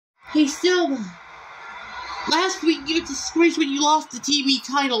Hey, Silva. Last week you were disgraced when you lost the TV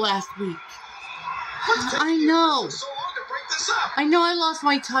title last week. I know. I know I lost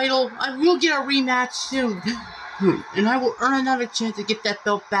my title. I will get a rematch soon. And I will earn another chance to get that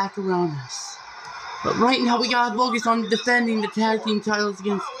belt back around us. But right now we gotta focus on defending the tag team titles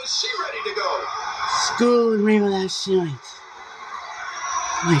against Scootaloo and Serena last night.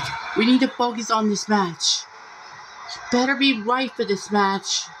 Like, we need to focus on this match. You better be right for this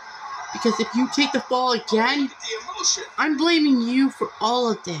match. Because if you take the fall again, I'm blaming you for all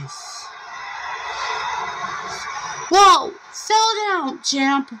of this. Whoa! Settle down,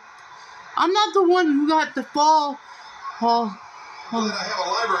 champ. I'm not the one who got the fall a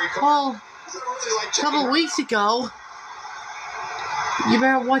couple weeks ago. You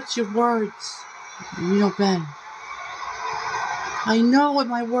better watch your words. You know better. I know what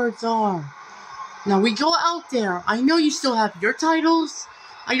my words are. Now we go out there. I know you still have your titles.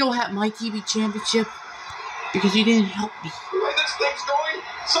 I don't have my TV championship because you didn't help me. The way this thing's going,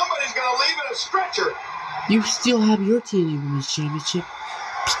 somebody's gonna leave in a stretcher. You still have your TNA Women's Championship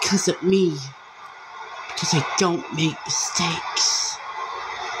because of me. Because I don't make mistakes.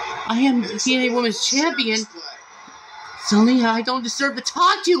 I am the TNA Women's Champion. Suddenly I don't deserve to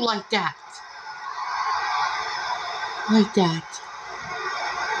talk to you like that. Like that.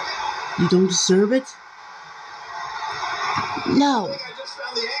 You don't deserve it? No. I just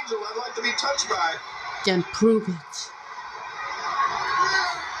found the angel I'd like to be touched by. Then prove it.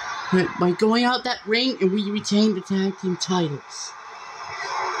 By going out that ring and we retain the tag team titles.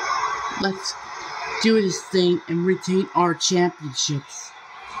 Let's do this thing and retain our championships.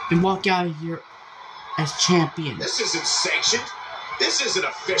 And walk out of here as champions. This isn't sanctioned. This isn't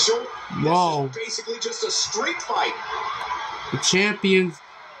official. Whoa. This is basically just a street fight. The champions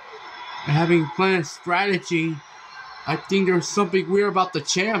are having planned a strategy. I think there's something weird about the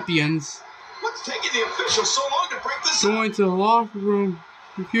champions. What's taking the officials so long to break this up? Going to the locker room.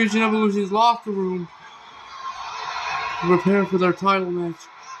 Confusion Evolution's locker room. To prepare for their title match.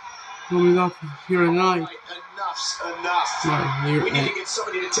 Coming up here tonight. Right, enough's enough. Right, we need to get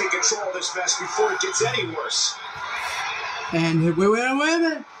somebody to take control of this mess before it gets any worse. And wait a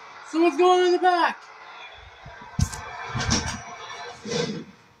minute. Someone's going in the back.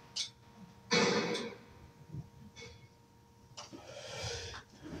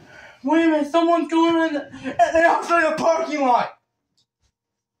 Wait a minute, someone's going in the outside of the parking lot.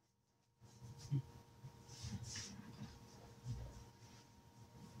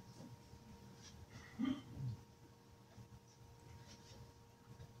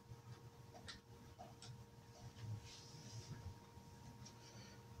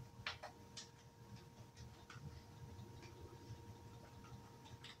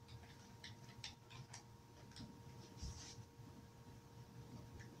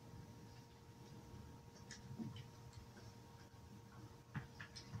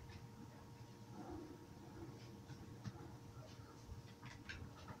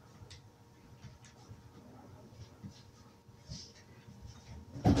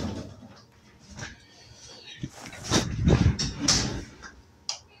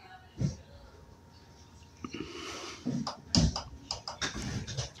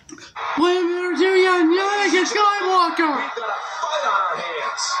 Wait a minute, Yuya and Anakin Skywalker! We've got a fight on our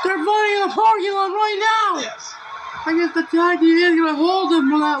hands. They're fighting in the parking lot right now! Yes. I guess the tag team isn't gonna hold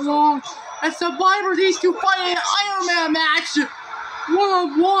them for that long. As Survivor, these two fighting an Iron Man match!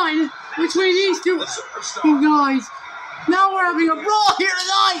 One-on-one between these two guys. Now we're having a brawl here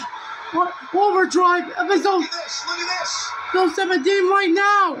tonight! What? Overdrive episode Look at this. no 17 right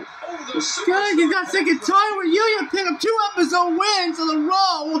now! Oh, those Anakin got sick and tired with Yuya picked up 2 episode wins in a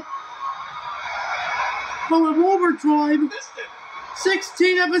row! But with Overdrive,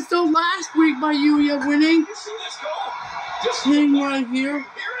 16 episodes last week by Yuya winning. You see this goal? Just King right here.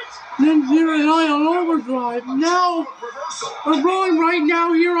 Then 0-9 on Overdrive. Now, we're brawling right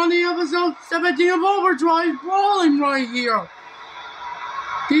now here on the episode 17 of Overdrive. Brawling right here.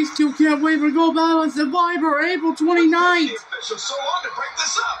 These two can't wait for Go Battle and Survivor, April 29th. So long to break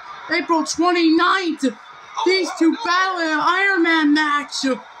this up. April 29th. These two battle in an Iron Man match.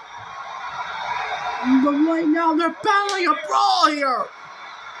 But right now, they're battling a brawl here.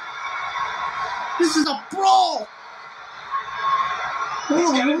 This is a brawl. Oh,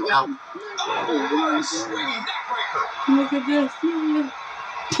 look at this.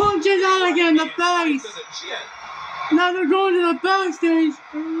 Punches Anakin in the face. Now they're going to the backstage.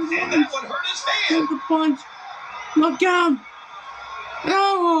 And that one hurt his hand. Here's the punch. Look out.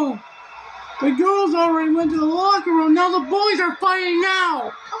 Oh. The girls already went to the locker room. Now the boys are fighting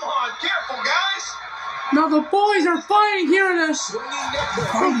now. Come on, careful, guys. Now the boys are fighting here in this.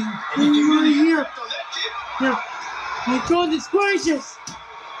 Fighting right here. Here. My goodness gracious.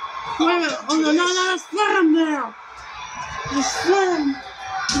 Wait a minute. Oh no, no, slam there. Just slam.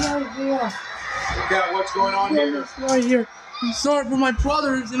 Yeah. Yeah, what's going on here? Right here. I'm sorry for my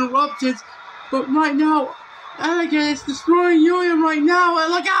brother's interruptions, but right now, Anakin is destroying Yuya right now,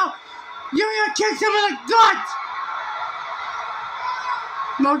 and look out! Yuya kicks him in the gut!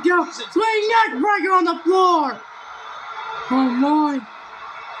 Look out! Swing neck breaker on the floor! Oh my!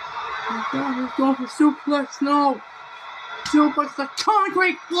 Oh God, he's going for suplex, no! Suplex the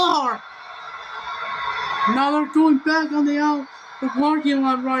concrete floor! Now they're going back on the parking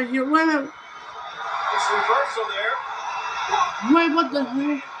lot right here. Wait a minute! It's reversal there. Wait, what the hell?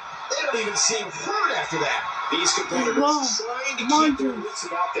 They don't even seem hurt after that. These competitors trying to keep their wits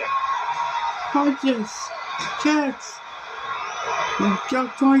about them. Punches, kicks.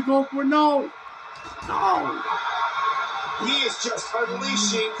 Just trying to go for no. He is just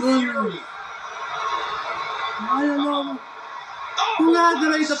unleashing fury. I don't know. Who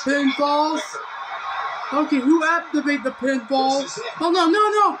activates the pinballs? Okay, who activates the pinballs? Oh no!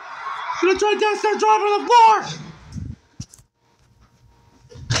 Gonna try to start driving on the floor.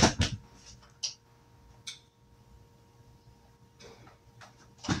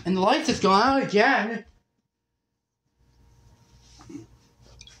 And the lights have gone out again.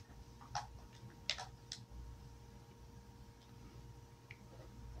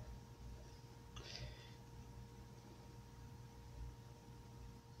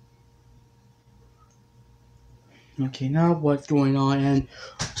 Okay, now what's going on? And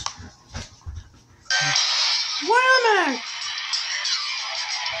wait a minute!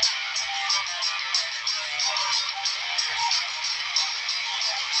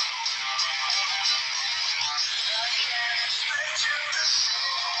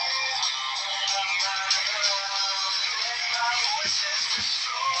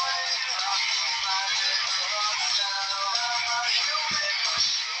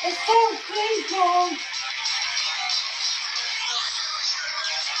 It's so painful!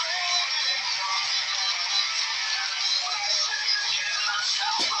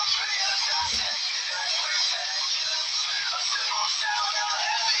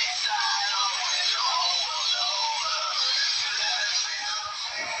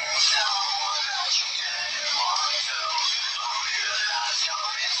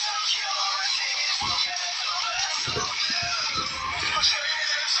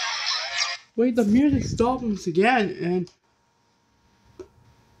 Wait, the music stopped once again, and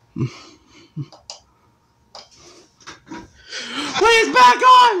wait, it's back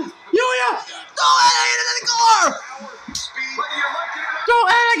on! Yuya! Throw Anakin in the car! Throw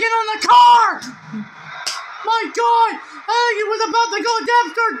Anakin on the car! My God! Anakin was about to go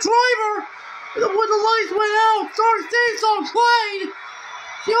after driver when the lights went out. Star theme song played.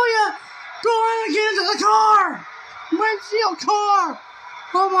 Yuya, throw Anakin into the car! Windshield car!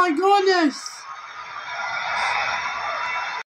 Oh my goodness!